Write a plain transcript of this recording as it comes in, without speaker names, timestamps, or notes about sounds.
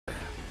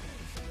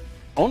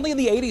Only in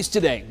the 80s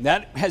today.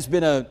 That has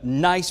been a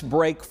nice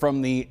break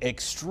from the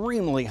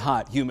extremely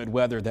hot, humid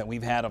weather that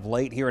we've had of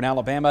late here in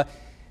Alabama.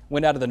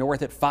 Went out of the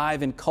north at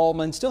 5 in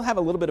Coleman. Still have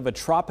a little bit of a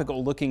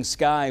tropical looking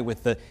sky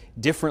with the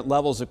different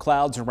levels of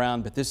clouds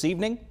around. But this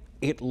evening,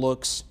 it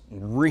looks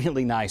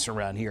really nice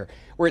around here.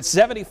 We're at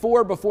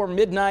 74 before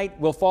midnight.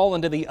 We'll fall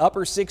into the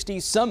upper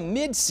 60s, some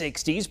mid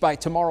 60s by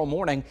tomorrow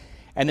morning.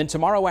 And then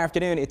tomorrow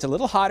afternoon, it's a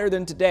little hotter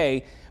than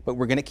today, but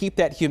we're going to keep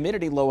that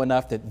humidity low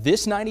enough that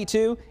this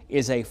 92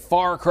 is a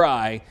far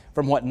cry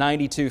from what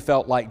 92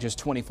 felt like just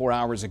 24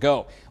 hours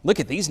ago. Look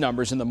at these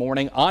numbers in the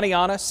morning.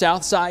 Aniana,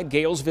 Southside,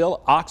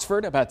 Galesville,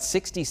 Oxford about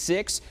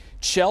 66,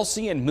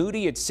 Chelsea and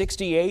Moody at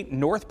 68,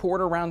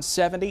 Northport around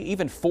 70,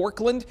 even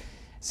Forkland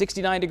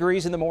 69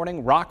 degrees in the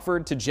morning,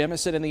 Rockford to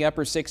Jemison in the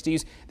upper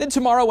 60s. Then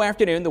tomorrow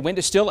afternoon, the wind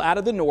is still out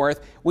of the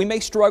north. We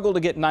may struggle to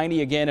get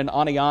 90 again in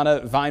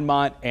Aniana,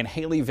 Vinemont, and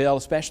Haleyville,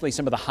 especially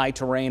some of the high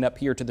terrain up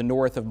here to the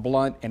north of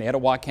Blount and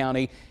Etowah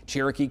County,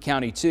 Cherokee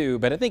County too.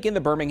 But I think in the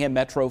Birmingham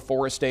Metro,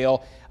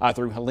 Forestdale,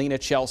 through Helena,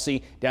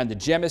 Chelsea, down to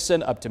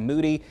Jemison, up to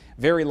Moody,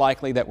 very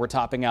likely that we're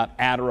topping out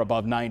at or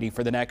above 90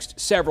 for the next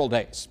several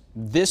days.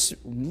 This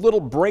little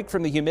break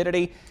from the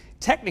humidity,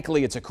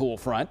 technically it's a cool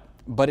front,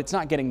 but it's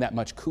not getting that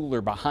much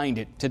cooler behind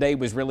it. Today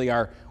was really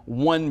our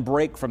one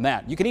break from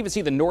that. You can even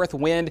see the north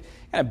wind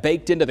kind of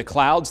baked into the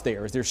clouds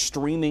there as they're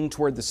streaming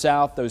toward the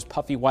south, those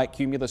puffy white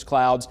cumulus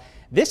clouds.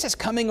 This is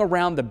coming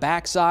around the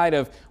backside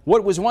of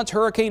what was once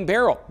Hurricane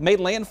Beryl. Made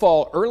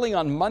landfall early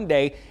on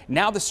Monday.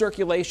 Now the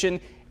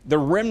circulation, the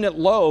remnant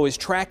low, is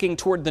tracking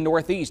toward the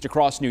northeast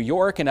across New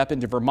York and up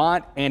into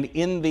Vermont, and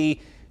in the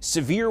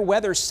severe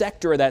weather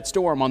sector of that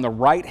storm on the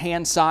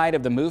right-hand side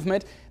of the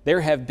movement, there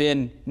have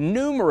been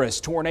numerous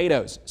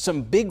tornadoes,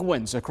 some big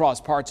ones across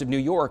parts of New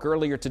York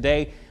earlier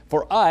today.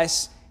 For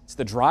us, it's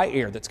the dry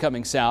air that's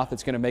coming south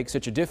that's going to make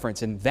such a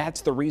difference, and that's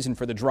the reason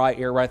for the dry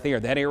air right there.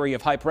 That area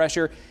of high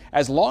pressure,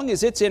 as long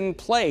as it's in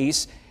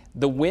place,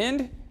 the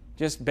wind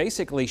just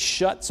basically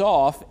shuts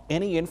off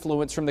any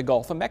influence from the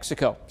Gulf of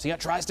Mexico. See how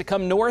it tries to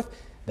come north?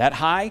 That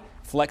high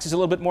flexes a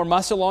little bit more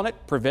muscle on it,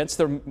 prevents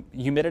the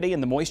humidity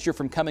and the moisture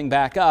from coming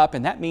back up,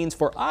 and that means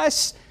for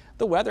us,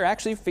 the weather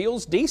actually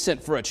feels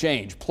decent for a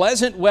change.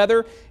 Pleasant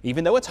weather,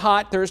 even though it's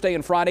hot. Thursday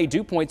and Friday,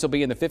 dew points will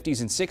be in the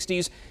 50s and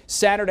 60s.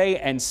 Saturday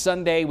and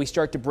Sunday, we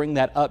start to bring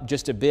that up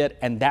just a bit,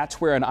 and that's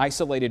where an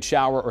isolated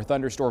shower or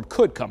thunderstorm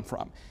could come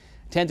from.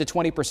 10 to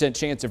 20%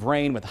 chance of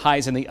rain with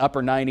highs in the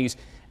upper 90s.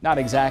 Not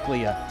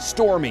exactly a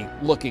stormy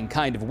looking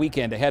kind of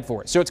weekend ahead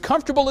for us. So it's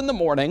comfortable in the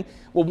morning.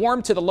 We'll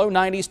warm to the low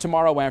 90s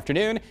tomorrow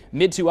afternoon,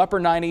 mid to upper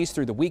 90s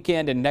through the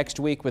weekend and next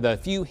week, with a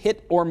few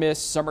hit or miss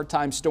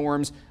summertime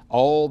storms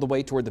all the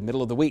way toward the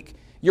middle of the week.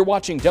 You're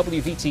watching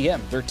WVTM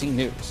 13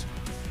 News.